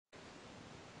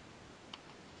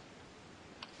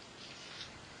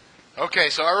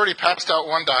Okay, so I already passed out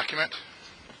one document,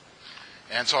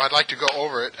 and so I'd like to go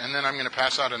over it, and then I'm going to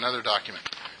pass out another document.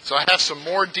 So I have some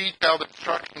more detailed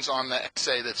instructions on the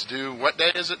essay that's due. What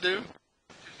day is it due?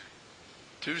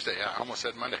 Tuesday. Yeah, I almost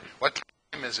said Monday. What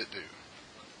time is it due?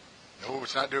 No,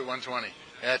 it's not due at 1:20.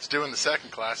 Yeah, it's due in the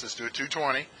second class. It's due at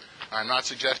 2:20. I'm not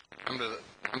suggesting you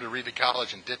come to Reed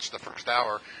College and ditch the first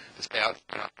hour to stay out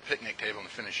on the picnic table and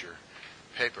finish your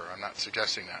paper. I'm not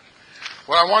suggesting that.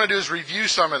 What I want to do is review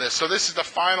some of this. So this is the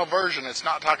final version. It's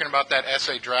not talking about that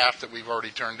essay draft that we've already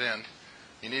turned in.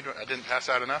 I didn't pass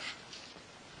out enough?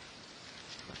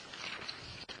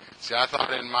 See, I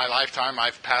thought in my lifetime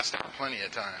I've passed out plenty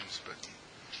of times, but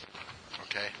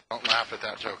okay, don't laugh at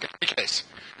that joke. In any case,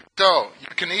 so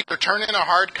you can either turn in a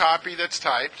hard copy that's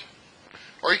typed,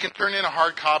 or you can turn in a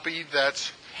hard copy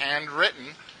that's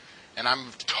handwritten, and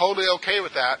I'm totally okay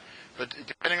with that. But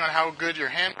depending on how good your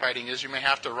handwriting is, you may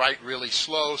have to write really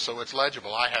slow so it's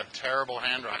legible. I have terrible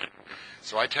handwriting,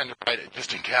 so I tend to write it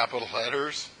just in capital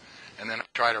letters, and then I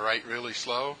try to write really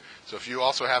slow. So if you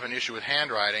also have an issue with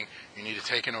handwriting, you need to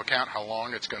take into account how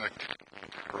long it's going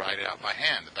to write it out by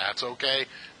hand. That's okay.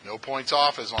 No points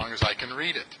off as long as I can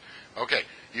read it. Okay,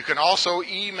 you can also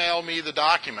email me the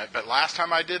document, but last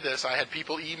time I did this, I had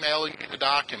people emailing me the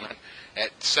document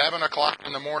at 7 o'clock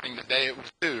in the morning the day it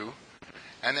was due.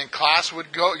 And then class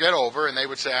would get over, and they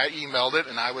would say, I emailed it,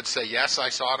 and I would say, yes, I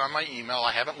saw it on my email.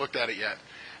 I haven't looked at it yet.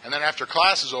 And then after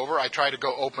class is over, I try to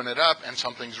go open it up, and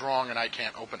something's wrong, and I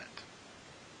can't open it.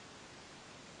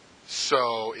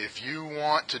 So if you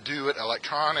want to do it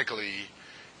electronically,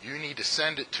 you need to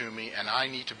send it to me, and I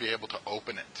need to be able to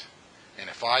open it. And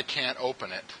if I can't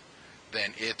open it,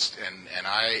 then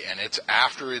it's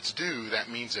after it's due, that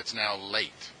means it's now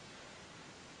late.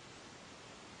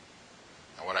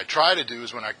 What I try to do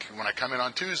is when I come in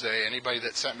on Tuesday, anybody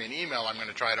that sent me an email, I'm going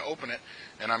to try to open it,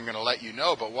 and I'm going to let you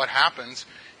know. But what happens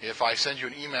if I send you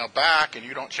an email back and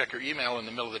you don't check your email in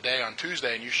the middle of the day on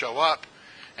Tuesday, and you show up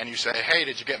and you say, hey,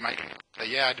 did you get my email? I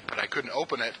say, yeah, but I couldn't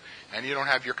open it, and you don't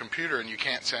have your computer and you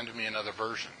can't send me another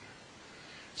version.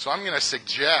 So I'm going to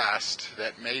suggest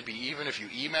that maybe even if you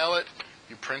email it,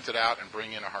 you print it out and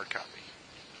bring in a hard copy.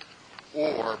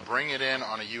 Or bring it in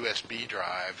on a USB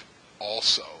drive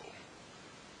also.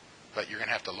 But you're going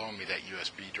to have to loan me that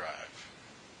USB drive,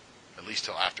 at least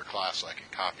till after class so I can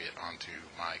copy it onto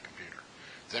my computer.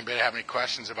 Does anybody have any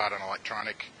questions about an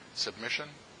electronic submission?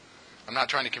 I'm not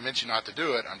trying to convince you not to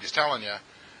do it. I'm just telling you,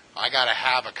 I got to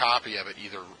have a copy of it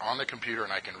either on the computer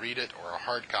and I can read it, or a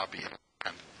hard copy.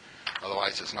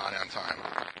 Otherwise, it's not on time.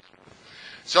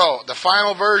 So the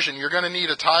final version, you're going to need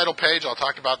a title page. I'll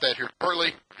talk about that here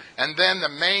shortly. And then the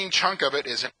main chunk of it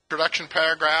is an introduction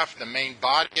paragraph, the main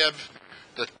body of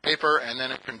the paper, and then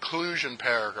a conclusion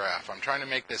paragraph. I'm trying to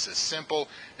make this as simple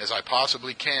as I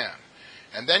possibly can.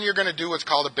 And then you're going to do what's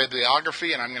called a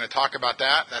bibliography, and I'm going to talk about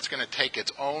that. That's going to take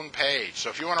its own page. So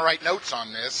if you want to write notes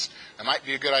on this, that might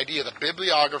be a good idea. The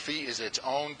bibliography is its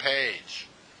own page.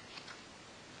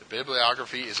 The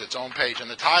bibliography is its own page, and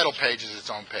the title page is its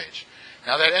own page.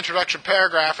 Now that introduction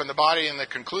paragraph and the body and the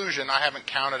conclusion, I haven't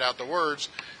counted out the words,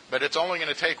 but it's only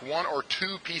going to take 1 or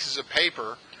 2 pieces of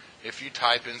paper if you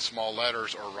type in small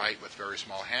letters or write with very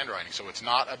small handwriting. So it's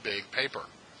not a big paper.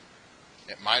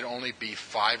 It might only be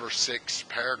 5 or 6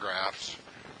 paragraphs,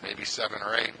 maybe 7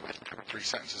 or 8, with 2 or 3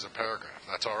 sentences a paragraph.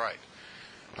 That's all right.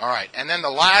 All right, and then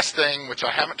the last thing, which I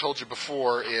haven't told you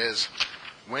before, is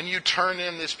when you turn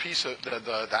in this piece of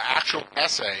the actual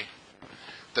essay,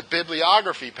 the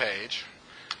bibliography page,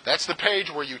 that's the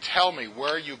page where you tell me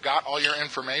where you got all your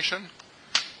information.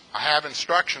 I have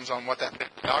instructions on what that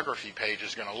bibliography page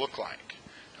is going to look like.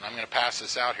 And I'm going to pass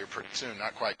this out here pretty soon,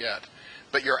 not quite yet.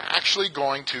 But you're actually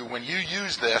going to, when you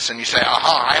use this and you say,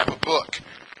 aha, I have a book,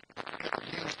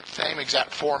 use the same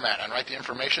exact format and write the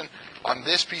information, on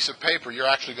this piece of paper you're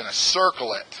actually going to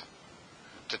circle it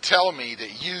to tell me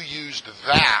that you used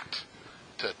that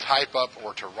to type up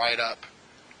or to write up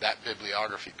that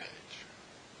bibliography page.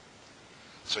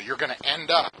 So you're going to end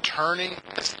up turning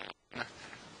this in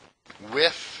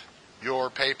with your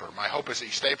paper. My hope is that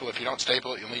you staple. If you don't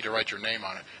staple it, you'll need to write your name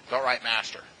on it. Don't write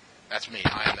master. That's me.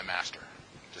 I am the master.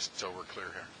 Just so we're clear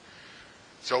here.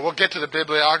 So we'll get to the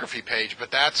bibliography page,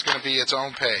 but that's going to be its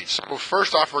own page. So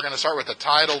first off, we're going to start with the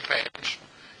title page.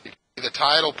 The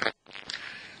title page.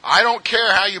 I don't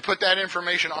care how you put that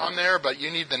information on there, but you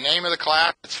need the name of the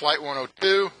class. It's Flight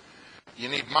 102. You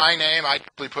need my name. I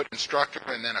typically put instructor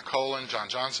and then a colon, John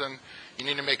Johnson. You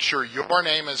need to make sure your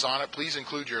name is on it. Please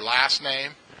include your last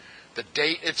name. The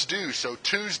date it's due. So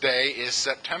Tuesday is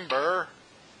September.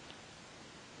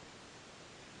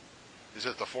 Is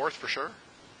it the 4th for sure?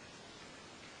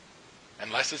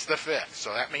 unless it's the 5th.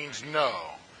 So that means no.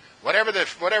 Whatever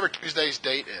Tuesday's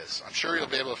date is, I'm sure you'll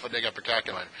be able to dig up a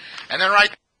calculator. And then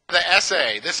write the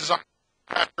essay. This is on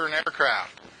an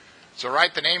aircraft. So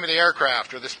write the name of the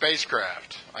aircraft or the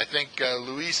spacecraft. I think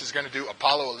Luis is going to do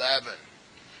Apollo 11.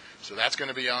 So that's going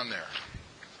to be on there.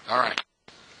 All right.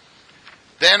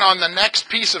 Then on the next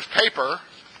piece of paper,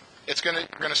 we're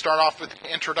going to start off with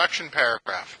the introduction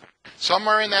paragraph.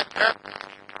 Somewhere in that paragraph,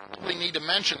 we need to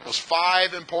mention those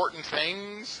 5 important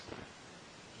things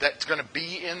that's going to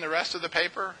be in the rest of the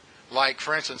paper. Like,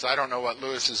 for instance, I don't know what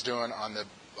Lewis is doing on the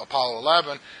Apollo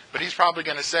 11, but he's probably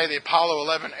going to say the Apollo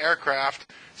 11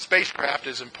 spacecraft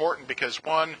is important because,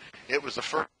 one, it was the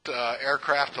first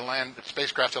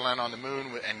spacecraft to land on the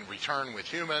moon and return with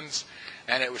humans,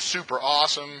 and it was super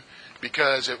awesome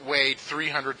because it weighed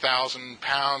 300,000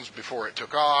 pounds before it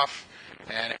took off,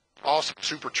 and it was also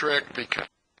super trick because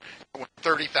it went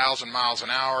 30,000 miles an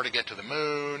hour to get to the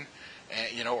moon,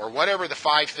 and, or whatever the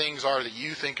 5 things are that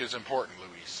you think is important,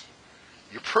 Luis.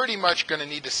 You're pretty much going to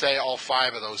need to say all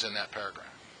 5 of those in that paragraph.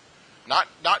 Not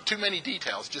too many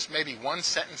details, just maybe one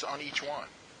sentence on each one.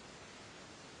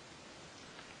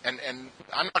 And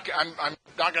I'm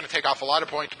not going to take off a lot of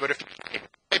points, but if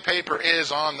a paper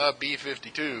is on the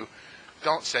B-52,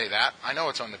 don't say that. I know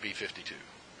it's on the B-52.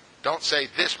 Don't say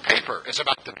this paper is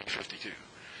about the B-52.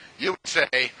 You would say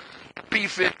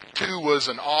B-52 was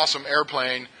an awesome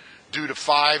airplane due to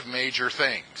 5 major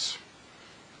things.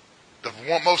 The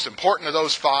most important of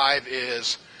those 5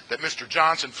 is that Mr.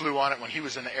 Johnson flew on it when he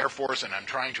was in the Air Force, and I'm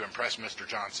trying to impress Mr.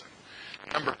 Johnson.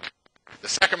 The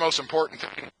second most important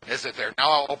thing is that they're now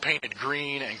all painted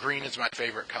green, and green is my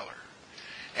favorite color.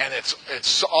 And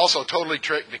it's also totally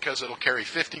tricked because it'll carry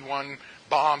 51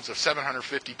 bombs of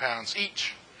 750 pounds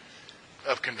each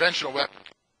of conventional weapons,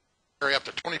 carry up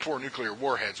to 24 nuclear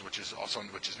warheads, which is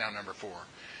now number 4.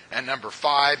 And number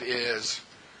 5 is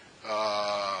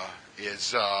I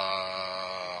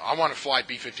want to fly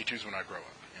B-52s when I grow up.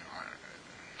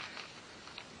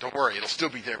 Don't worry, it'll still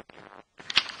be there.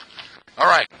 All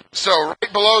right, so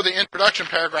right below the introduction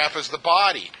paragraph is the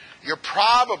body.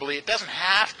 It doesn't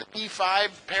have to be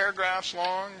 5 paragraphs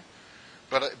long,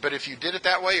 but if you did it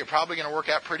that way, you're probably going to work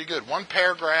out pretty good. 1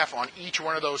 paragraph on each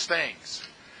one of those things.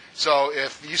 So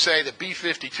if you say the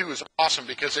B-52 is awesome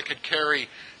because it could carry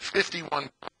 51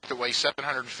 that weigh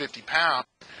 750 pounds,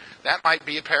 that might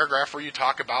be a paragraph where you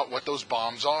talk about what those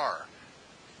bombs are.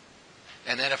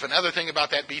 And then if another thing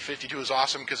about that B-52 is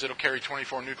awesome because it'll carry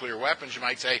 24 nuclear weapons, you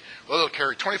might say, well, it'll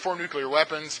carry 24 nuclear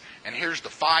weapons, and here's the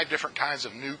 5 different kinds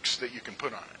of nukes that you can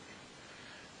put on it.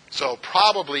 So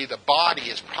probably the body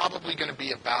is probably going to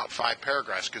be about 5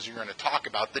 paragraphs because you're going to talk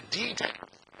about the details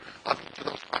of each of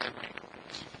those 5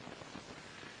 paragraphs.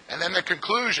 And then the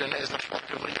conclusion is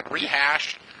effectively a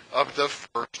rehash of the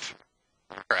first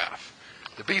paragraph.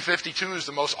 The B-52 is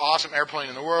the most awesome airplane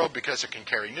in the world because it can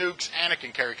carry nukes and it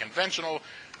can carry conventional,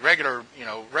 regular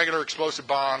explosive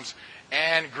bombs,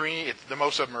 and green. The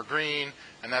most of them are green,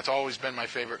 and that's always been my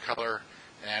favorite color.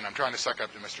 And I'm trying to suck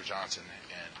up to Mr. Johnson.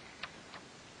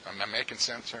 And am I making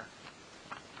sense here?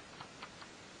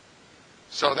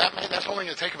 So that's only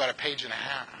going to take about a page and a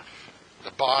half.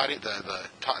 The body,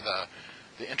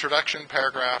 the introduction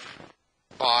paragraph,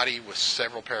 body with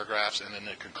several paragraphs, and then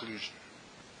the conclusion.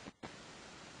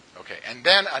 Okay, and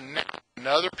then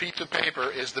another piece of paper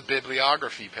is the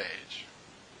bibliography page.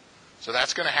 So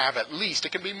that's going to have at least,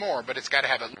 it can be more, but it's got to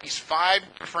have at least 5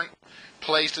 different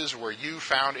places where you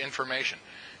found information.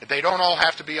 They don't all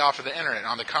have to be off of the internet.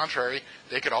 On the contrary,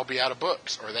 they could all be out of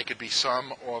books, or they could be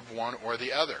some of one or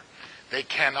the other. They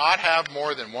cannot have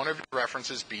more than one of your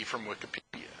references be from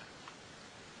Wikipedia.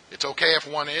 It's okay if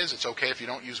one is. It's okay if you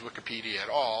don't use Wikipedia at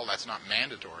all. That's not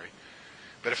mandatory.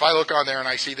 But if I look on there and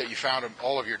I see that you found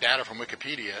all of your data from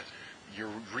Wikipedia, your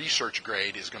research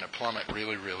grade is going to plummet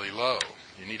really, really low.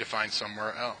 You need to find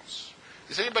somewhere else.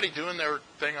 Is anybody doing their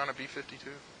thing on a B-52?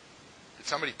 Did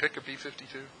somebody pick a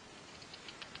B-52?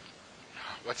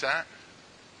 What's that?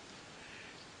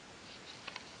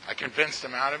 I convinced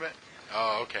them out of it?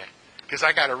 Oh, okay. Because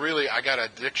I got a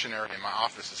dictionary in my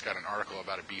office that's got an article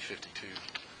about a B-52.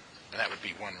 And that would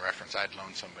be one reference. I'd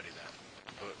loan somebody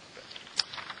that book.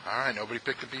 All right, nobody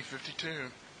picked the B-52.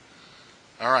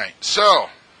 All right, so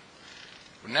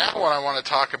now what I want to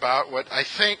talk about, what I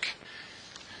think,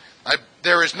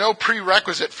 there is no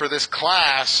prerequisite for this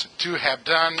class to have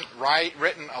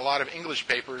written a lot of English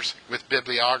papers with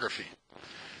bibliography.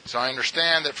 So I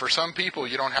understand that for some people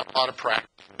you don't have a lot of practice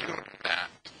doing that.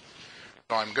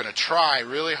 So I'm going to try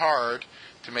really hard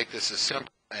to make this as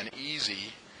simple and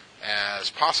easy as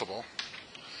possible.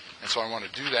 And so I want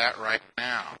to do that right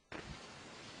now.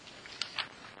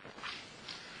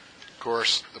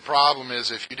 course, the problem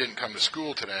is if you didn't come to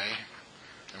school today,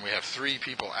 and we have 3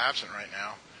 people absent right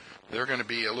now, they're going to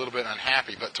be a little bit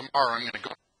unhappy, but tomorrow I'm going to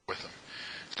go with them.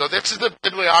 So this is the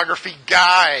bibliography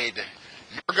guide.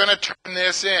 You're going to turn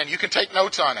this in. You can take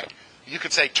notes on it. You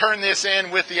could say, turn this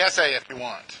in with the essay if you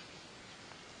want.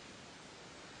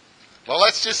 Well,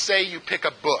 let's just say you pick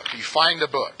a book. You find a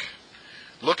book.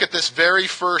 Look at this very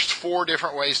first 4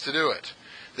 different ways to do it.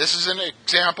 This is an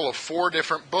example of 4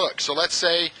 different books. So let's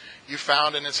say you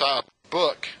found and it's a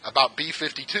book about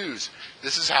B-52s.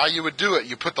 This is how you would do it.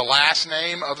 You put the last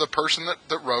name of the person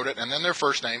that wrote it and then their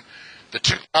first name. The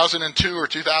 2002 or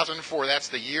 2004, that's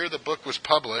the year the book was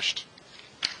published.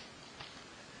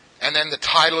 And then the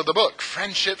title of the book,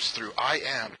 Friendships Through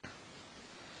I.M.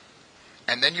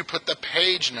 And then you put the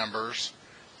page numbers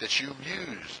that you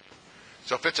used.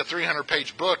 So if it's a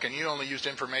 300-page book and you only used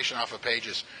information off of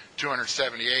pages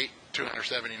 278,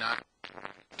 279,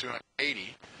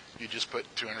 280, you just put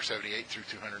 278 through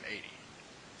 280.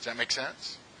 Does that make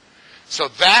sense? So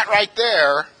that right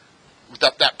there,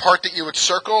 that part that you would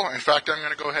circle, in fact, I'm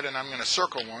going to go ahead and I'm going to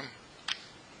circle one.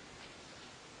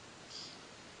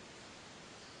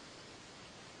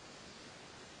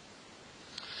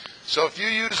 So if you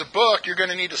use a book, you're going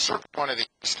to need to circle one of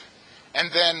these. And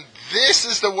then this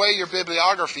is the way your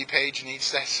bibliography page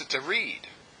needs to read.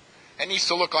 It needs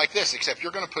to look like this, except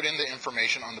you're going to put in the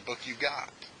information on the book you got.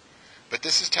 But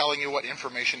this is telling you what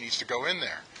information needs to go in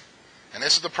there. And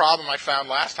this is the problem I found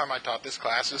last time I taught this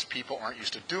class is people aren't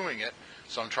used to doing it.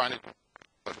 So I'm trying to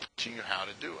teach you how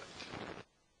to do it.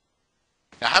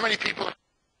 Now, how many people...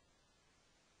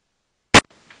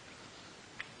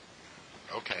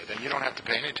 Okay, then you don't have to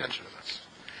pay any attention to this.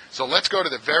 So let's go to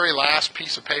the very last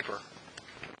piece of paper.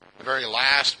 The very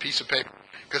last piece of paper.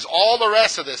 Because all the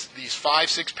rest of this, these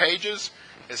 5-6 pages,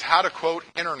 is how to quote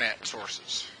internet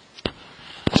sources.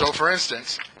 So for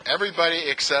instance, everybody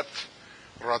except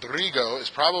Rodrigo is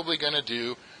probably going to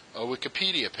do a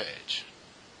Wikipedia page.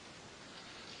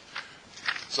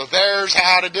 So there's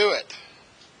how to do it.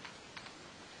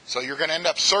 So you're going to end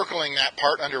up circling that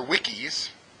part under wikis.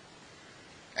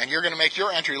 And you're going to make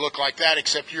your entry look like that,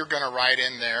 except you're going to write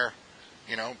in there,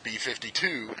 you know,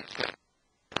 B-52,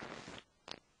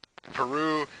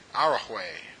 Peru,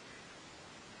 Araguay.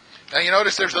 Now you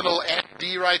notice there's a little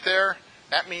ND right there.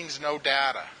 That means no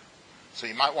data. So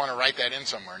you might want to write that in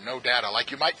somewhere, no data.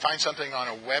 Like you might find something on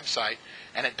a website,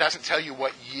 and it doesn't tell you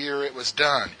what year it was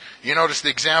done. You notice the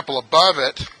example above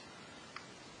it,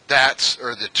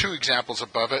 or the 2 examples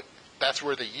above it, that's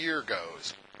where the year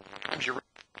goes. Sometimes you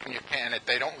when you can it,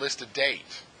 they don't list a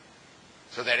date.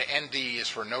 So that ND is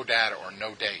for no data or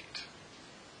no date.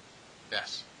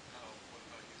 Yes?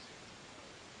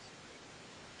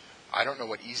 I don't know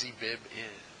what EasyBib is.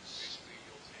 Basically,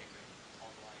 you'll take an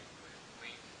online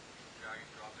link, drag and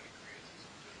drop it, and create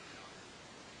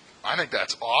some. I think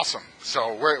that's awesome.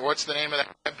 So what's the name of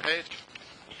that web page?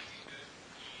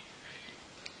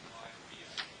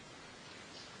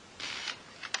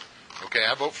 Okay,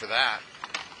 I vote for that.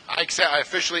 I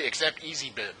officially accept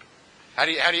EasyBib.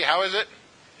 How is it?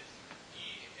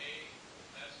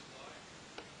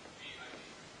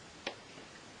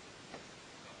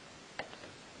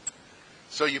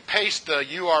 So you paste the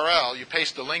URL, you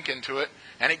paste the link into it,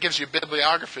 and it gives you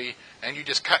bibliography, and you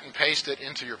just cut and paste it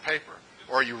into your paper.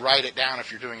 Or you write it down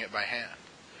if you're doing it by hand.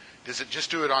 Does it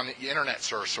just do it on the internet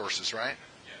sources, right?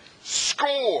 Yes.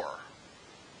 Score!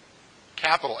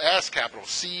 Capital S, capital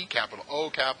C, capital O,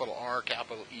 capital R,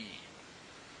 capital E.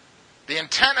 The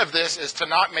intent of this is to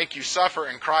not make you suffer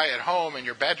and cry at home in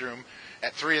your bedroom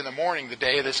at 3 in the morning the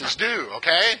day this is due,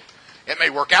 okay? It may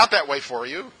work out that way for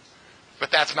you, but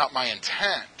that's not my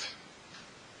intent.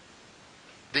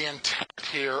 The intent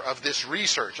here of this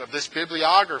research, of this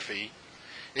bibliography,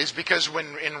 is because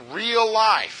when in real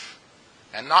life,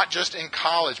 and not just in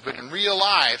college, but in real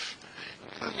life,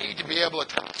 you need to be able to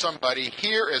tell somebody,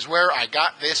 here is where I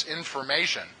got this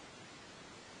information.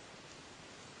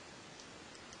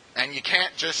 And you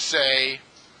can't just say,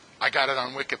 I got it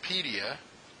on Wikipedia.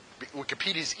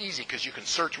 Wikipedia is easy because you can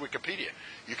search Wikipedia.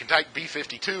 You can type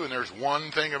B-52 and there's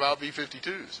one thing about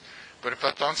B-52s. But if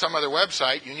it's on some other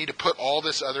website, you need to put all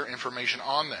this other information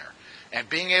on there. And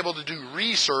being able to do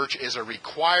research is a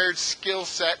required skill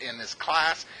set in this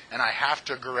class, and I have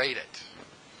to grade it.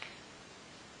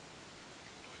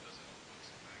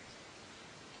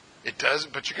 It does,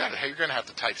 but you're going to have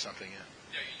to type something in.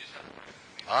 Yeah, you just have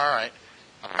to. All right.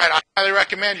 I highly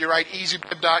recommend you write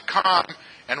easybib.com,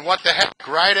 and what the heck,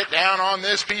 write it down on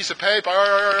this piece of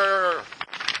paper.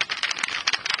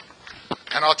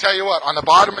 And I'll tell you what, on the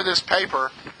bottom of this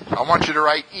paper, I want you to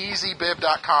write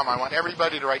easybib.com. I want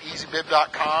everybody to write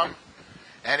easybib.com,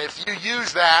 And if you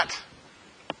use that,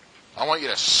 I want you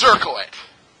to circle it.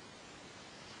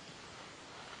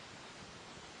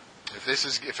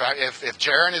 If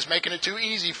Jaron is making it too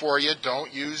easy for you,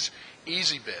 don't use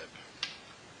EasyBib.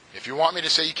 If you want me to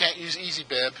say you can't use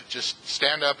EasyBib, just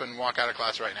stand up and walk out of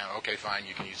class right now. Okay, fine,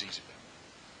 you can use EasyBib.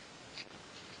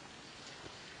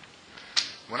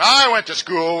 When I went to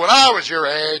school, when I was your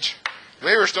age,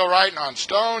 we were still writing on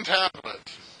stone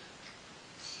tablets.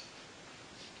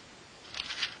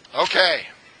 Okay.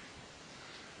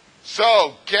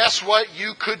 So, guess what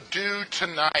you could do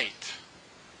tonight?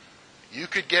 You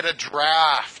could get a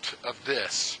draft of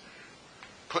this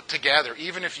put together,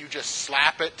 even if you just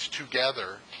slap it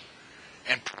together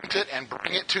and print it and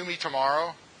bring it to me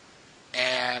tomorrow,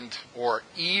 or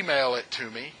email it to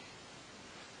me.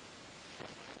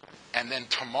 And then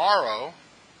tomorrow,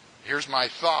 here's my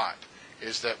thought,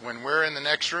 is that when we're in the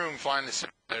next room flying the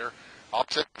simulator, I'll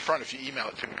sit in front. If you email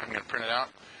it to me, I'm going to print it out.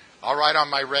 I'll write on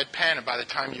my red pen, and by the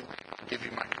time you give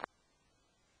you my...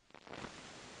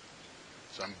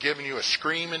 So I'm giving you a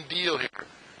screaming deal here.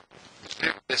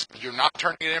 You're not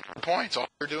turning it in for points. All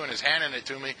you're doing is handing it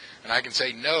to me, and I can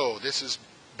say, no, this is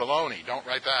baloney. Don't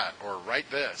write that. Or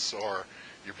write this. Or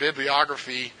your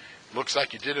bibliography looks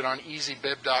like you did it on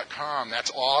easybib.com.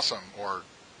 That's awesome. Or,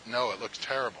 no, it looks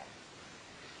terrible.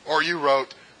 Or you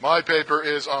wrote, my paper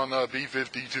is on the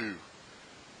B-52.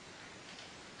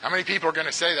 How many people are going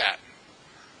to say that?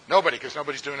 Nobody, because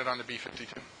nobody's doing it on the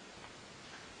B-52.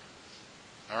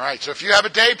 All right, so if you have a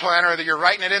day planner that you're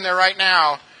writing it in there right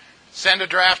now, send a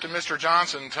draft to Mr.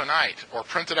 Johnson tonight, or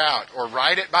print it out, or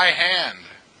write it by hand.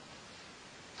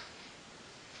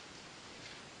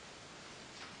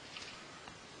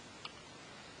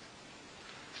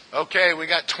 Okay, we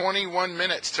got 21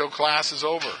 minutes till class is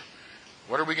over.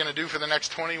 What are we going to do for the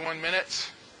next 21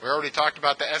 minutes? We already talked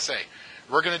about the essay.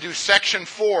 We're going to do section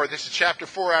 4. This is chapter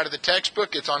 4 out of the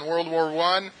textbook. It's on World War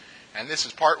I, and this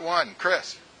is part 1.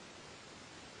 Chris?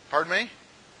 Pardon me?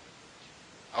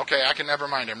 Okay, I can never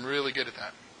mind. I'm really good at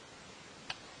that.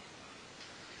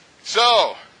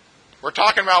 So, we're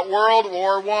talking about World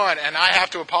War I, and I have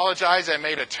to apologize. I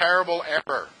made a terrible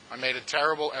error.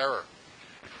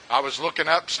 I was looking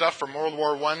up stuff from World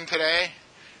War I today,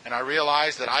 and I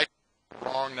realized that I had the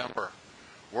wrong number.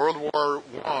 World War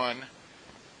I,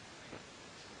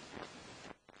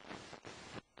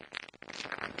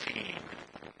 17.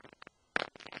 The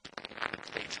United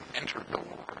States entered the war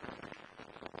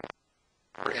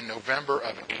in November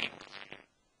of 8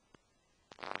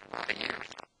 years.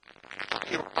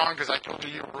 You were wrong because I told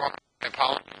you were wrong. I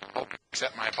apologize. I hope you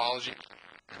accept my apology.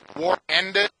 War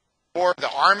ended. The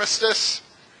armistice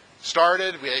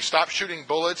started. They stopped shooting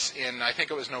bullets in, I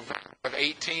think it was November of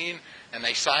 18, and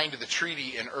they signed the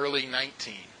treaty in early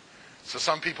 19. So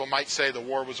some people might say the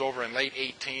war was over in late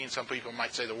 18. Some people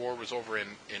might say the war was over in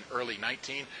early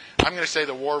 19. I'm going to say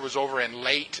the war was over in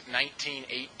late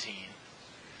 1918.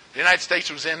 The United States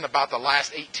was in about the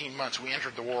last 18 months. We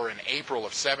entered the war in April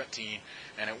of 17,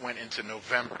 and it went into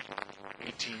November,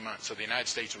 18 months. So the United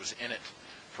States was in it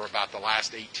for about the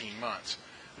last 18 months.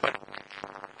 But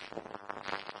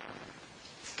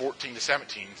 14 to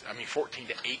 18,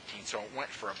 so it went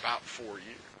for about 4 years.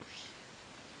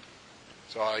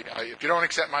 So if you don't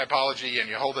accept my apology and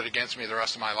you hold it against me the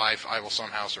rest of my life, I will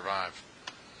somehow survive.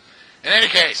 In any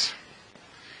case,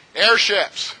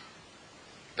 airships.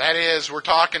 That is, we're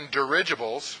talking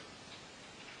dirigibles,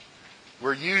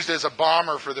 were used as a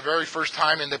bomber for the very first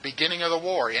time in the beginning of the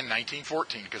war in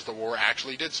 1914, because the war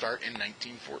actually did start in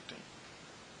 1914.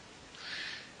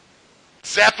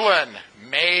 Zeppelin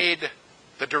made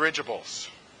the dirigibles.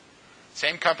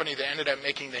 Same company that ended up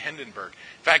making the Hindenburg.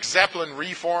 In fact, Zeppelin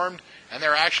reformed, and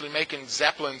they're actually making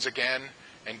Zeppelins again,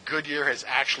 and Goodyear has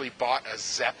actually bought a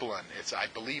Zeppelin. I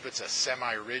believe it's a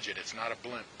semi-rigid. It's not a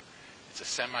blimp. It's a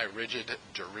semi-rigid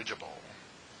dirigible.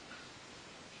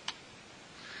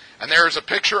 And there's a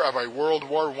picture of a World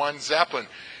War I Zeppelin.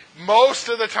 Most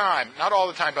of the time, not all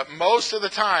the time, but most of the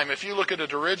time, if you look at a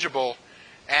dirigible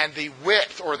and the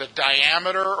width or the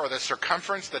diameter or the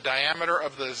circumference, the diameter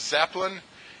of the Zeppelin,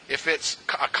 if it's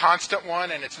a constant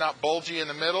one and it's not bulgy in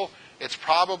the middle, it's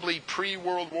probably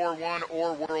pre-World War I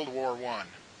or World War I.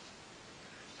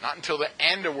 Not until the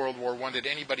end of World War I did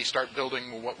anybody start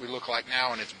building what we look like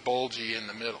now, and it's bulgy in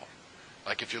the middle.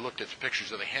 Like if you looked at the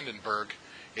pictures of the Hindenburg,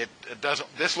 it doesn't.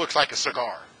 This looks like a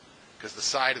cigar because the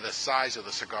size of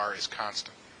the cigar is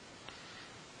constant.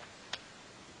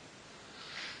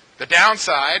 The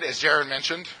downside, as Jaron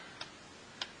mentioned,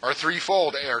 are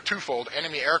twofold.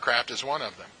 Enemy aircraft is one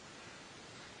of them.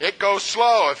 It goes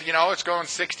slow. If it's going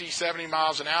 60, 70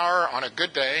 miles an hour on a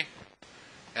good day,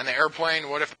 And the airplane,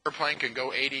 what if the airplane can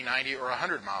go 80, 90, or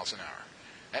 100 miles an hour?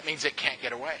 That means it can't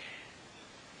get away.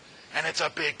 And it's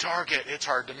a big target. It's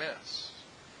hard to miss.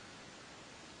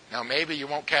 Now, maybe you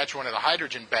won't catch one of the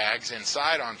hydrogen bags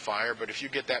inside on fire, but if you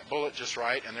get that bullet just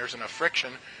right and there's enough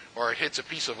friction, or it hits a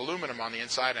piece of aluminum on the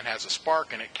inside and has a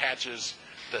spark and it catches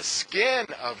the skin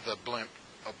of the blimp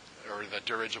or the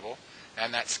dirigible,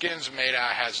 and that skin's made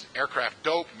out, has aircraft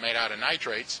dope made out of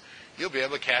nitrates, you'll be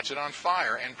able to catch it on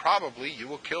fire, and probably you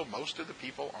will kill most of the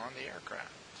people on the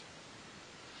aircraft.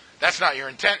 That's not your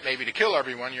intent, maybe, to kill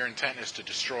everyone. Your intent is to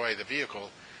destroy the vehicle.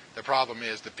 The problem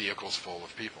is the vehicle's full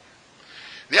of people.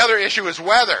 The other issue is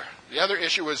weather.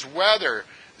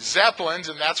 Zeppelins,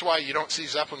 and that's why you don't see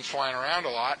Zeppelins flying around a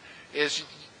lot, is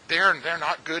they're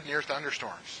not good near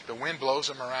thunderstorms. The wind blows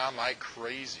them around like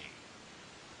crazy.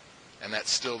 And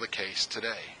that's still the case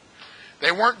today.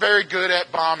 They weren't very good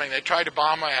at bombing. They tried to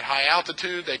bomb at high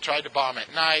altitude. They tried to bomb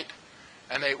at night.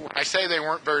 And when I say they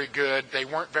weren't very good, they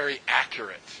weren't very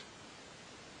accurate.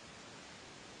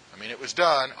 I mean, it was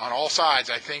done on all sides.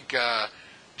 I think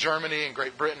Germany and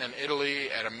Great Britain and Italy,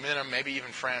 at a minimum, maybe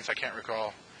even France, I can't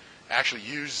recall, actually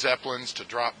used Zeppelins to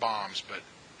drop bombs, but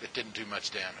it didn't do much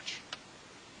damage.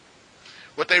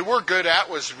 What they were good at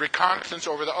was reconnaissance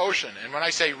over the ocean. And when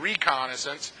I say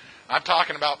reconnaissance, I'm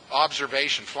talking about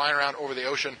observation, flying around over the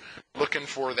ocean looking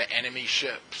for the enemy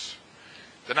ships.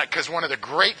 Because one of the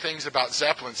great things about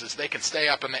Zeppelins is they can stay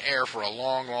up in the air for a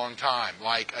long, long time,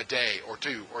 like a day or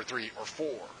 2 or 3 or 4.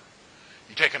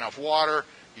 You take enough water,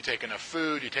 you take enough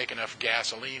food, you take enough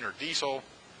gasoline or diesel.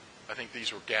 I think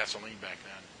these were gasoline back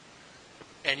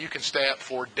then. And you can stay up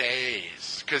for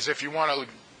days. Because if you want to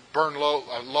burn a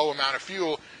low amount of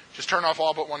fuel, just turn off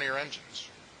all but one of your engines.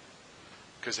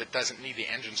 Because it doesn't need the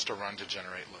engines to run to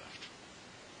generate lift.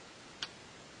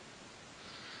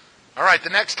 All right, the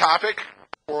next topic,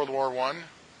 World War I,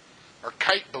 are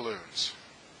kite balloons.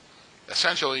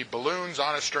 Essentially, balloons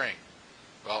on a string.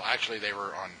 Well, actually, they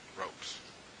were on ropes.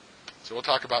 So we'll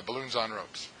talk about balloons on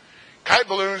ropes. Kite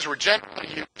balloons were generally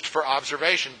used for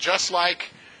observation, just like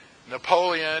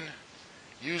Napoleon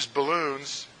used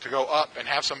balloons to go up and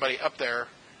have somebody up there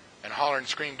and holler and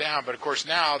scream down. But of course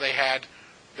now they had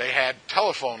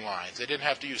telephone lines. They didn't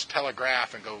have to use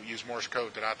telegraph and go use Morse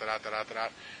code.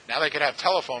 Now they could have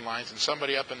telephone lines, and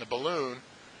somebody up in the balloon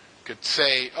could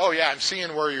say, "Oh yeah, I'm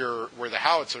seeing where the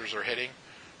howitzers are hitting,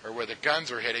 or where the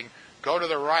guns are hitting. Go to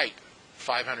the right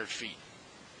 500 feet,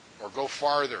 or go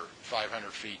farther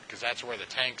 500 feet, because that's where the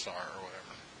tanks are, or whatever."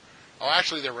 Oh,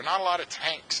 actually, there were not a lot of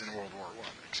tanks in World War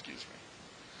I. Excuse me.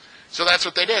 So that's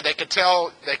what they did. They could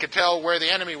tell where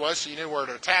the enemy was, so you knew where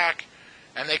to attack,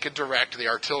 and they could direct the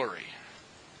artillery.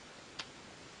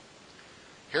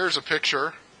 Here's a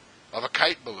picture of a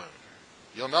kite balloon.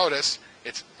 You'll notice,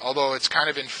 although it's kind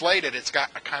of inflated, it's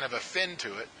got a kind of a fin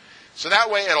to it. So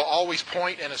that way it'll always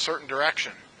point in a certain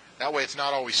direction. That way it's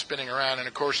not always spinning around. And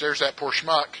of course, there's that poor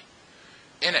schmuck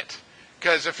in it.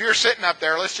 Because if you're sitting up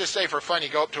there, let's just say for fun, you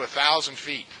go up to 1,000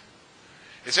 feet.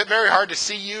 Is it very hard to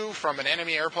see you from an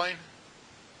enemy airplane?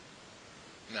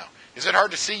 No. Is it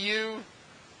hard to see you?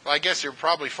 Well, I guess you're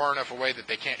probably far enough away that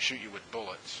they can't shoot you with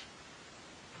bullets.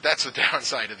 That's the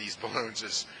downside of these balloons,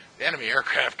 is the enemy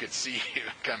aircraft could see you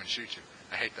and come and shoot you.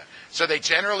 I hate that. So they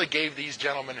generally gave these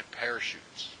gentlemen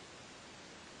parachutes.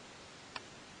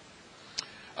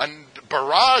 And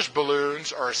barrage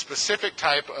balloons are a specific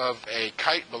type of a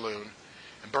kite balloon.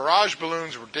 And barrage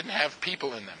balloons didn't have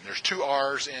people in them. There's 2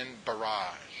 R's in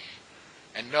barrage.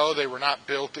 And no, they were not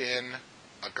built in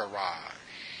a garage.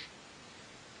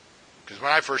 Because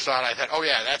when I first saw it, I thought, oh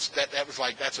yeah, that's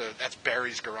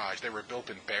Barry's garage. They were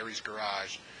built in Barry's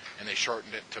garage, and they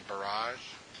shortened it to barrage.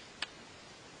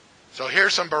 So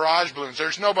here's some barrage balloons.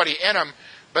 There's nobody in them,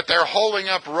 but they're holding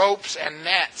up ropes and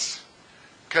nets.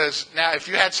 Because now, if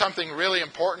you had something really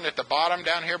important at the bottom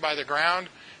down here by the ground,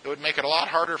 it would make it a lot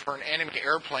harder for an enemy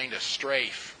airplane to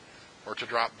strafe or to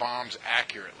drop bombs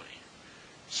accurately.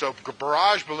 So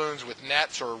barrage balloons with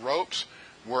nets or ropes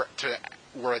were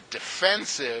a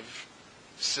defensive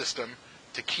system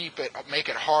to make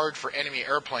it hard for enemy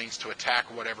airplanes to attack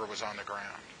whatever was on the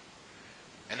ground.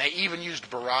 And they even used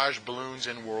barrage balloons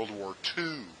in World War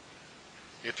II.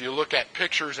 If you look at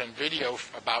pictures and video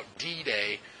about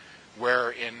D-Day,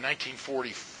 where in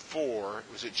 1944,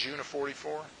 was it June of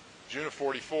 44? June of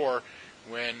 44,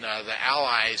 when the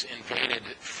Allies invaded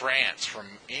France from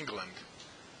England,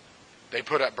 they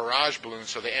put up barrage balloons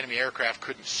so the enemy aircraft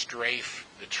couldn't strafe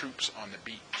the troops on the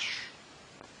beach.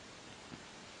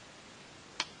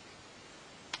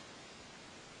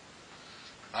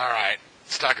 All right,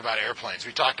 let's talk about airplanes.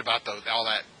 We talked about all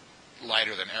that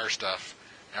lighter than air stuff.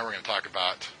 Now we're going to talk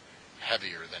about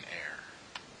heavier than air.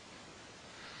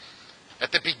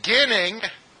 At the beginning,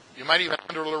 you might even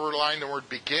underline the word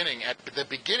beginning. At the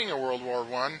beginning of World War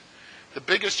I, the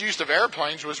biggest use of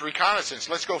airplanes was reconnaissance.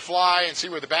 Let's go fly and see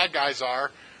where the bad guys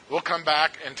are. We'll come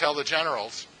back and tell the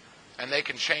generals, and they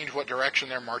can change what direction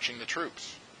they're marching the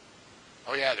troops.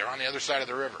 Oh yeah, they're on the other side of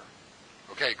the river.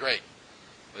 Okay, great.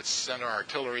 Let's send our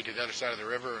artillery to the other side of the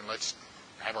river, and let's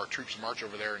have our troops march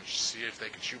over there and see if they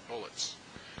can shoot bullets.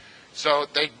 So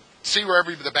they see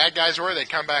wherever the bad guys were, they'd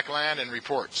come back, land, and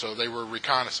report. So they were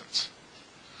reconnaissance.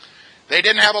 They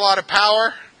didn't have a lot of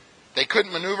power. They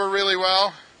couldn't maneuver really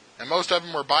well, and most of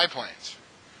them were biplanes.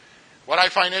 What I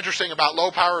find interesting about low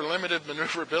power, limited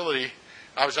maneuverability,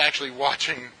 I was actually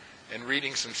watching and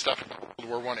reading some stuff about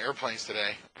World War I airplanes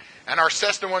today, and our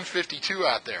Cessna 152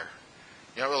 out there,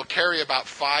 you know, it'll carry about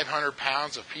 500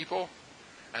 pounds of people,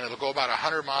 and it'll go about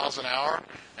 100 miles an hour,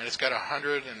 and it's got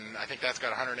 100, and I think that's got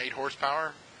 108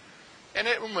 horsepower, and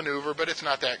it will maneuver, but it's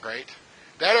not that great.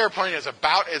 That airplane is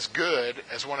about as good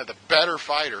as one of the better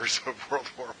fighters of World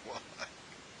War I.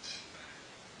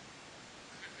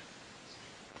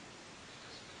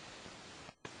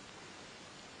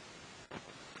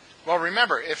 Well,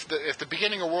 remember, if the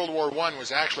beginning of World War I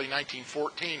was actually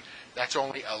 1914, that's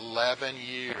only 11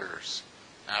 years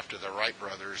after the Wright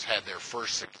brothers had their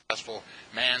first successful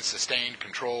man-sustained,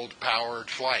 controlled, powered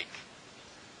flight.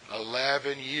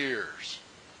 11 years.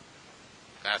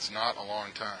 That's not a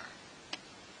long time.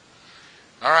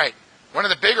 All right. One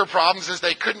of the bigger problems is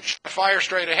they couldn't fire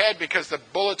straight ahead because the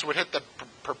bullets would hit the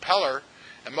propeller,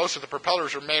 and most of the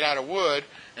propellers were made out of wood,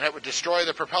 and it would destroy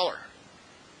the propeller.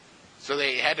 So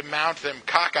they had to mount them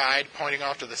cockeyed, pointing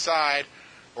off to the side,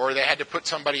 or they had to put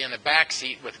somebody in the back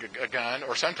seat with a gun,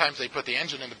 or sometimes they put the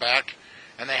engine in the back,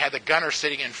 and they had the gunner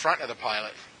sitting in front of the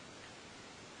pilot.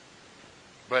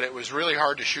 But it was really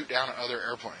hard to shoot down other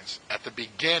airplanes at the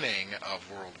beginning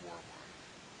of World War I.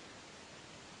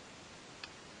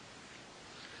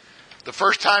 The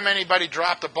first time anybody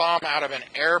dropped a bomb out of an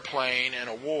airplane in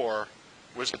a war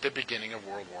was at the beginning of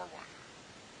World War I.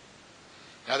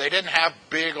 Now, they didn't have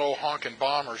big old honking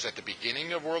bombers at the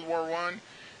beginning of World War I,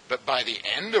 but by the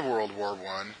end of World War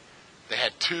I, they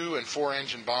had 2- and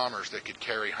 4-engine bombers that could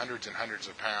carry hundreds and hundreds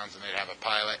of pounds, and they'd have a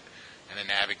pilot and a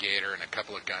navigator and a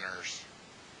couple of gunners,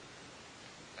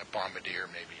 a bombardier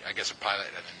maybe. I guess a pilot,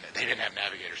 and then they didn't have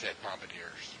navigators, they had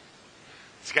bombardiers.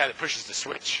 It's the guy that pushes the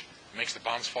switch and makes the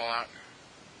bombs fall out.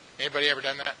 Anybody ever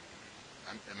done that?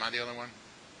 Am I the only one?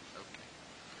 Okay.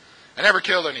 I never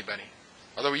killed anybody.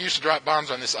 Although we used to drop bombs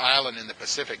on this island in the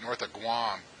Pacific north of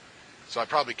Guam. So I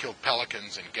probably killed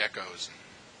pelicans and geckos and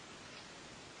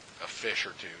a fish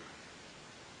or two.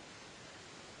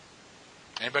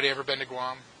 Anybody ever been to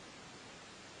Guam?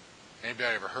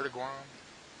 Anybody ever heard of Guam?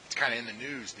 It's kind of in the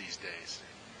news these days.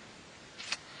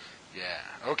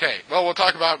 Yeah. Okay. Well, we'll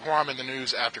talk about Guam in the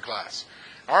news after class.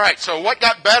 All right. So what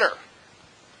got better?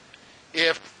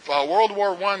 If World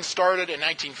War I started in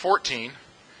 1914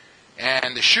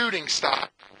 and the shooting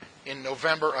stopped in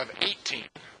November of 18,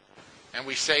 and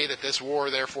we say that this war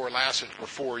therefore lasted for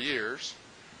 4 years,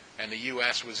 and the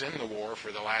U.S. was in the war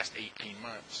for the last 18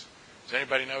 months. Does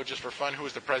anybody know, just for fun, who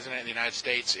was the President of the United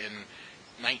States in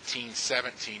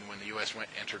 1917 when the U.S.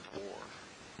 entered the war?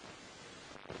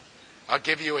 I'll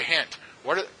give you a hint.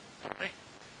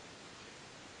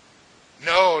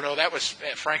 No, that was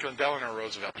Franklin Delano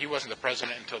Roosevelt. He wasn't the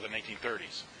president until the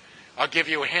 1930s. I'll give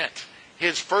you a hint.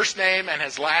 His first name and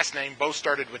his last name both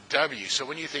started with W. So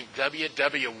when you think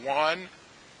WW1,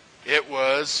 it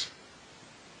was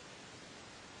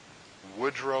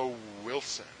Woodrow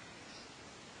Wilson.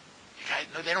 You guys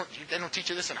know they don't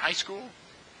teach you this in high school?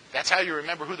 That's how you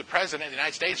remember who the president of the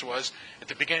United States was at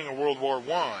the beginning of World War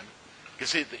I,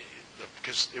 because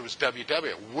it was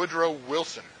WW, Woodrow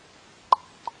Wilson.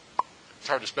 It's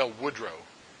hard to spell Woodrow.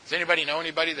 Does anybody know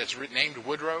anybody that's named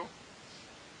Woodrow?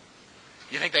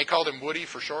 You think they called him Woody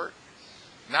for short?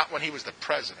 Not when he was the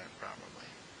president, probably.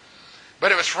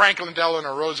 But it was Franklin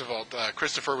Delano Roosevelt.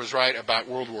 Christopher was right about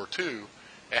World War II.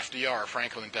 FDR,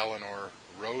 Franklin Delano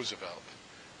Roosevelt,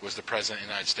 was the president of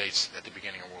the United States at the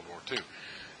beginning of World War II.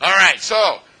 All right,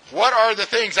 so what are the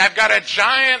things? I've got a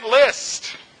giant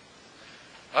list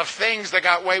of things that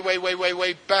got way, way, way, way,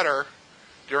 way better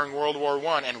during World War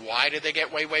I. And why did they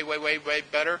get way, way, way, way, way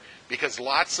better? Because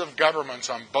lots of governments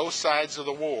on both sides of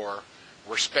the war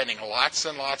were spending lots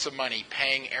and lots of money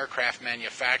paying aircraft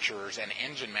manufacturers and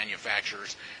engine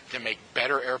manufacturers to make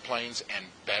better airplanes and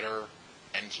better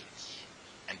engines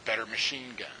and better machine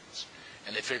guns.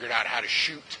 And they figured out how to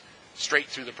shoot straight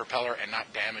through the propeller and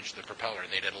not damage the propeller.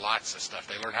 They did lots of stuff.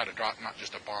 They learned how to drop not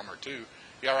just a bomb or two.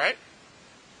 You all right?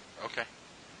 Okay.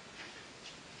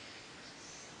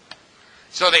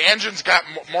 So the engines got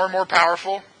more and more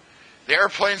powerful. The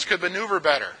airplanes could maneuver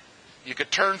better. You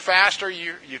could turn faster.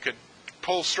 You could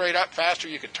pull straight up faster.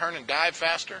 You could turn and dive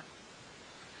faster.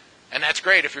 And that's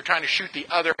great. If you're trying to shoot the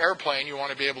other airplane, you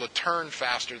want to be able to turn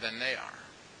faster than they are.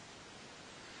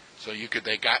 So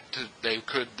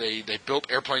they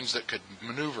built airplanes that could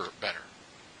maneuver better.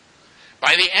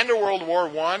 By the end of World War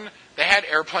I, they had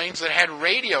airplanes that had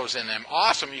radios in them.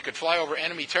 Awesome. You could fly over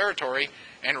enemy territory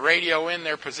and radio in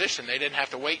their position. They didn't have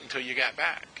to wait until you got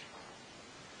back.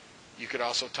 You could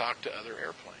also talk to other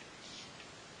airplanes,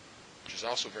 which is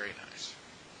also very nice.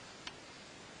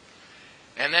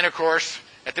 And then, of course,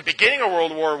 at the beginning of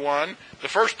World War I, the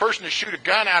first person to shoot a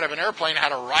gun out of an airplane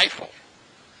had a rifle.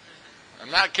 I'm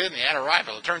not kidding. He had a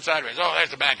rifle. It turned sideways. Oh, there's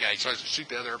the bad guy. He starts to shoot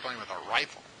the other airplane with a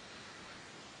rifle.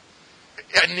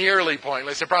 Nearly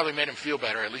pointless. It probably made him feel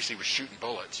better. At least he was shooting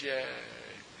bullets. Yay.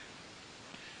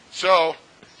 So,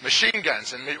 machine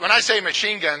guns. And when I say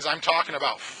machine guns, I'm talking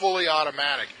about fully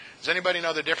automatic. Does anybody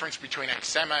know the difference between a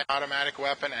semi-automatic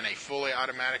weapon and a fully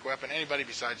automatic weapon? Anybody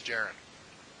besides Jaron?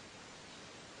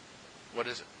 What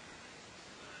is it?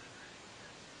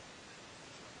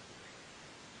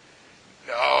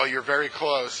 Oh, you're very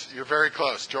close. You're very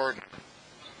close, Jordan.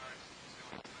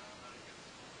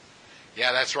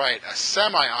 Yeah, that's right. A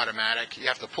semi-automatic, you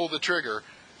have to pull the trigger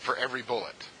for every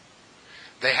bullet.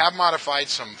 They have modified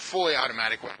some fully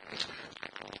automatic weapons.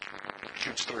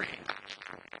 Shoots 3.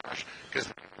 Because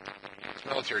the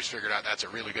military's figured out that's a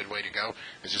really good way to go,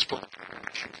 is just pull the trigger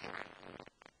and shoot 3.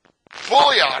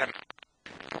 Fully automatic.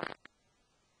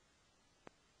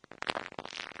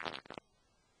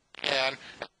 And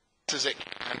as it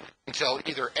can until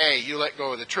either A, you let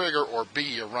go of the trigger, or B,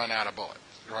 you run out of bullets,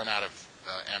 run out of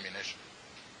ammunition.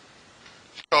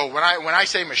 So when I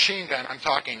say machine gun, I'm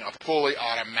talking a fully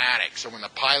automatic. So when the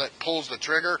pilot pulls the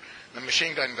trigger, the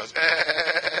machine gun goes.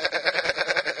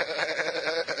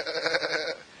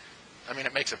 I mean,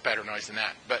 it makes a better noise than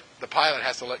that, but the pilot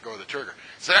has to let go of the trigger.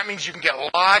 So that means you can get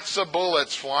lots of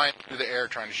bullets flying through the air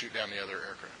trying to shoot down the other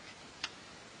aircraft.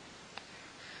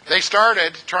 They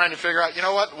started trying to figure out, you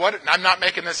know what, I'm not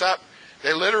making this up.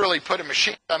 They literally put a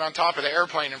machine gun on top of the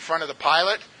airplane in front of the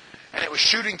pilot, and it was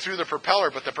shooting through the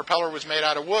propeller, but the propeller was made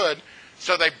out of wood,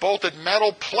 so they bolted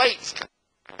metal plates to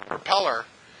the propeller.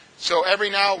 So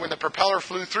every now when the propeller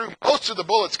flew through, most of the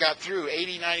bullets got through,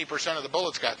 80-90% of the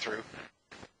bullets got through,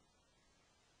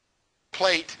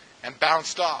 plate and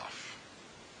bounced off.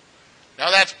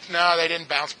 No, they didn't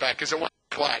bounce back because it wasn't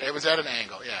flat. It was at an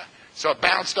angle, yeah. So it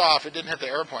bounced off. It didn't hit the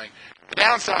airplane. The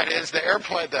downside is the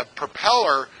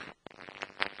propeller,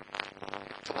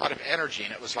 it's a lot of energy,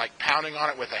 and it was like pounding on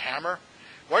it with a hammer.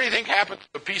 What do you think happens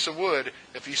to a piece of wood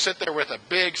if you sit there with a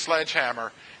big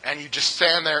sledgehammer and you just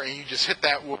stand there and you just hit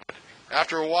that wood?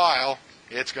 After a while,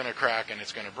 it's going to crack and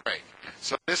it's going to break.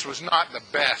 So this was not the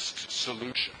best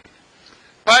solution.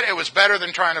 But it was better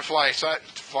than trying to fly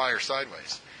her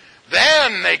sideways.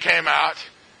 Then they came out.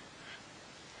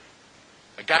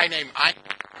 A guy named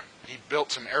Eichmann, he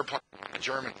built some airplanes on the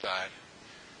German side,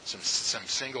 some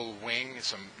single wing,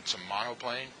 some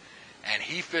monoplane, and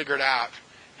he figured out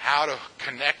how to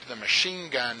connect the machine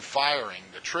gun firing,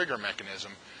 the trigger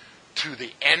mechanism, to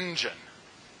the engine.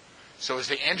 So as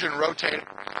the engine rotated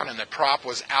around and the prop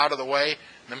was out of the way,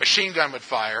 the machine gun would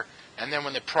fire, and then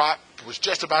when the prop was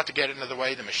just about to get into the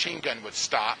way, the machine gun would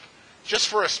stop, just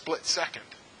for a split second.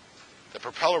 The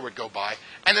propeller would go by,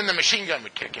 and then the machine gun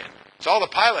would kick in. So all the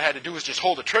pilot had to do was just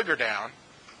hold the trigger down,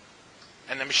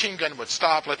 and the machine gun would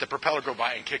stop, let the propeller go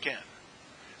by, and kick in.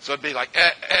 So it'd be like,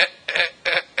 I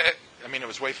mean, it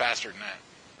was way faster than that.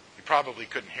 You probably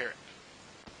couldn't hear it.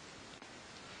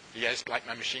 You guys like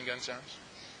my machine gun sounds?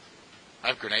 I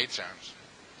have grenade sounds.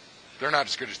 They're not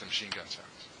as good as the machine gun sounds.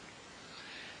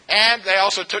 And they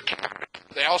also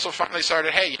they also finally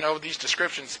started, hey, you know, these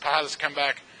descriptions, pilots come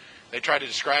back, they try to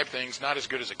describe things not as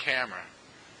good as a camera.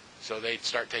 So they'd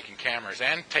start taking cameras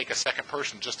and take a second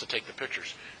person just to take the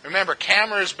pictures. Remember,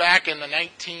 cameras back in the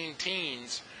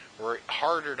 19-teens were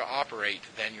harder to operate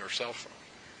than your cell phone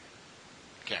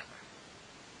camera.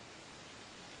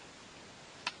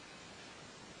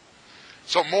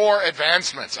 So more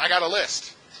advancements. I got a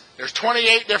list. There's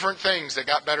 28 different things that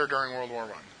got better during World War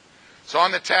I. So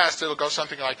on the test, it'll go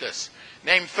something like this.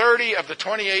 Name 30 of the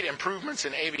 28 improvements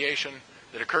in aviation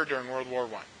that occurred during World War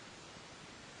I.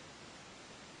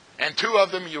 And 2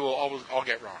 of them you will all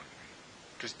get wrong,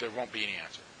 because there won't be any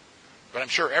answer. But I'm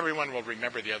sure everyone will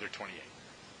remember the other 28.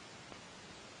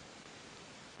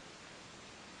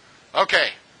 Okay.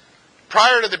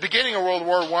 Prior to the beginning of World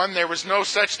War I, there was no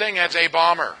such thing as a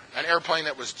bomber, an airplane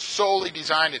that was solely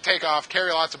designed to take off,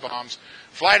 carry lots of bombs,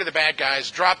 fly to the bad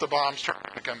guys, drop the bombs, turn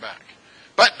around and come back.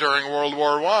 But during World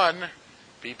War I,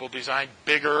 people designed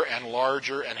bigger and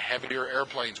larger and heavier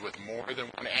airplanes with more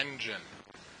than one engine.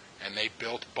 And they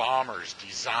built bombers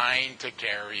designed to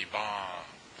carry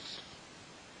bombs.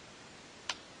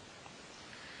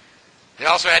 They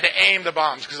also had to aim the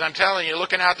bombs, because I'm telling you,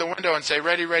 looking out the window and say,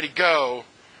 ready, ready, go,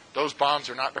 those bombs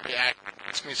are not very accurate.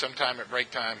 Ask me sometime at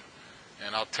break time,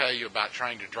 and I'll tell you about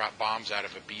trying to drop bombs out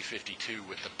of a B-52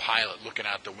 with the pilot looking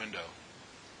out the window.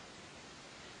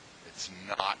 It's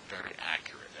not very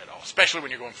accurate at all, especially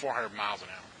when you're going 400 miles an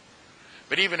hour.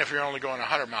 But even if you're only going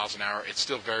 100 miles an hour, it's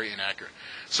still very inaccurate.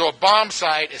 So a bomb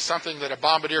sight is something that a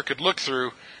bombardier could look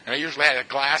through, and it usually had a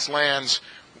glass lens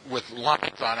with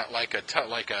lines on it like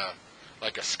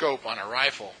a scope on a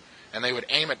rifle, and they would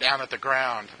aim it down at the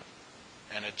ground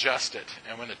and adjust it.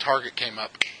 And when the target came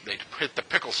up, they'd hit the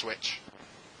pickle switch,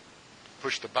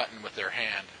 push the button with their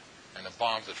hand, and the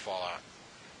bombs would fall out.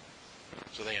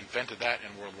 So they invented that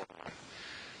in World War I.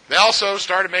 They also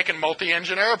started making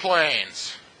multi-engine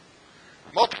airplanes.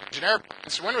 Multi-engine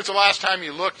airplanes. When was the last time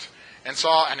you looked and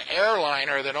saw an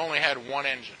airliner that only had one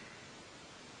engine?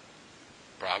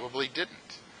 Probably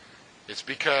didn't. It's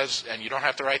because, and you don't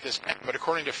have to write this down, but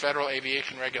according to Federal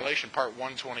Aviation Regulation Part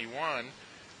 121,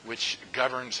 which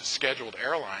governs scheduled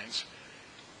airlines,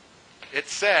 it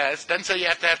says, doesn't say you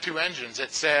have to have two engines,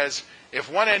 it says if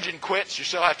one engine quits, you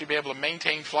still have to be able to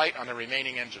maintain flight on the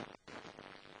remaining engine.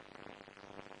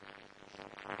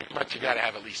 But you got to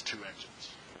have at least two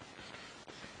engines.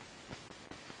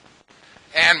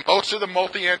 And most of the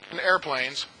multi-engine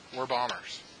airplanes were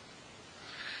bombers.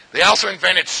 They also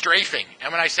invented strafing.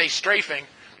 And when I say strafing,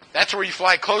 that's where you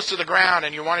fly close to the ground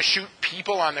and you want to shoot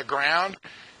people on the ground,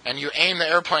 and you aim the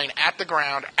airplane at the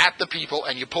ground, at the people,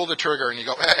 and you pull the trigger and you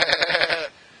go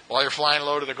while you're flying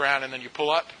low to the ground, and then you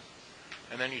pull up,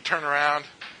 and then you turn around,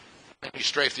 and you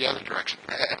strafe the other direction.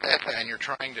 And you're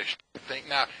trying to think.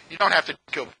 Now, you don't have to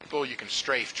kill people. You can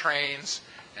strafe trains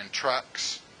and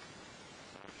trucks.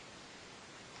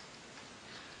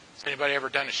 Has anybody ever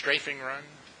done a strafing run?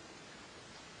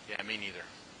 Yeah, me neither.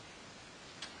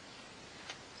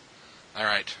 All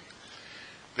right.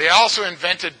 They also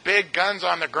invented big guns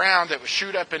on the ground that would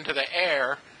shoot up into the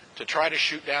air to try to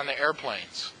shoot down the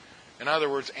airplanes. In other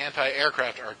words,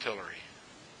 anti-aircraft artillery.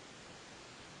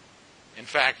 In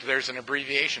fact, there's an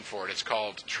abbreviation for it. It's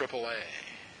called AAA.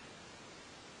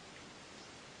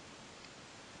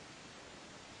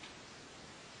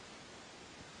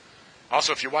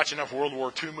 Also, if you watch enough World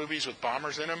War II movies with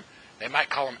bombers in them, they might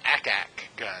call them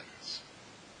ACAC guns.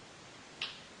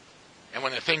 And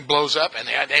when the thing blows up, and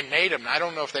they made them, I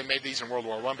don't know if they made these in World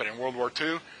War I, but in World War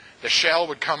II, the shell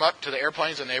would come up to the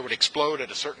airplanes and they would explode at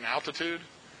a certain altitude.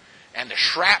 And the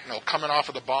shrapnel coming off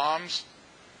of the bombs,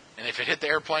 and if it hit the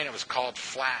airplane, it was called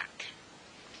flak.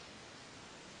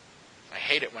 I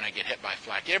hate it when I get hit by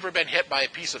flak. You ever been hit by a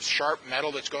piece of sharp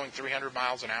metal that's going 300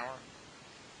 miles an hour?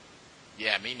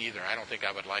 Yeah, me neither. I don't think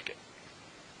I would like it.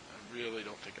 I really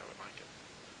don't think I would like it.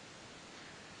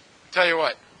 Tell you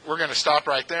what, we're going to stop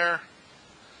right there.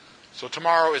 So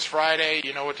tomorrow is Friday.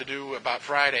 You know what to do about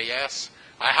Friday, yes?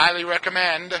 I highly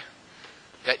recommend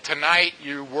that tonight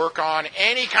you work on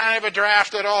any kind of a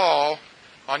draft at all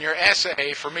on your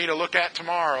essay for me to look at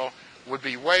tomorrow. Would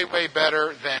be way, way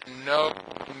better than no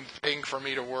thing for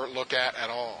me to look at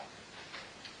all.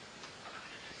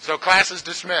 So class is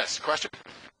dismissed. Question?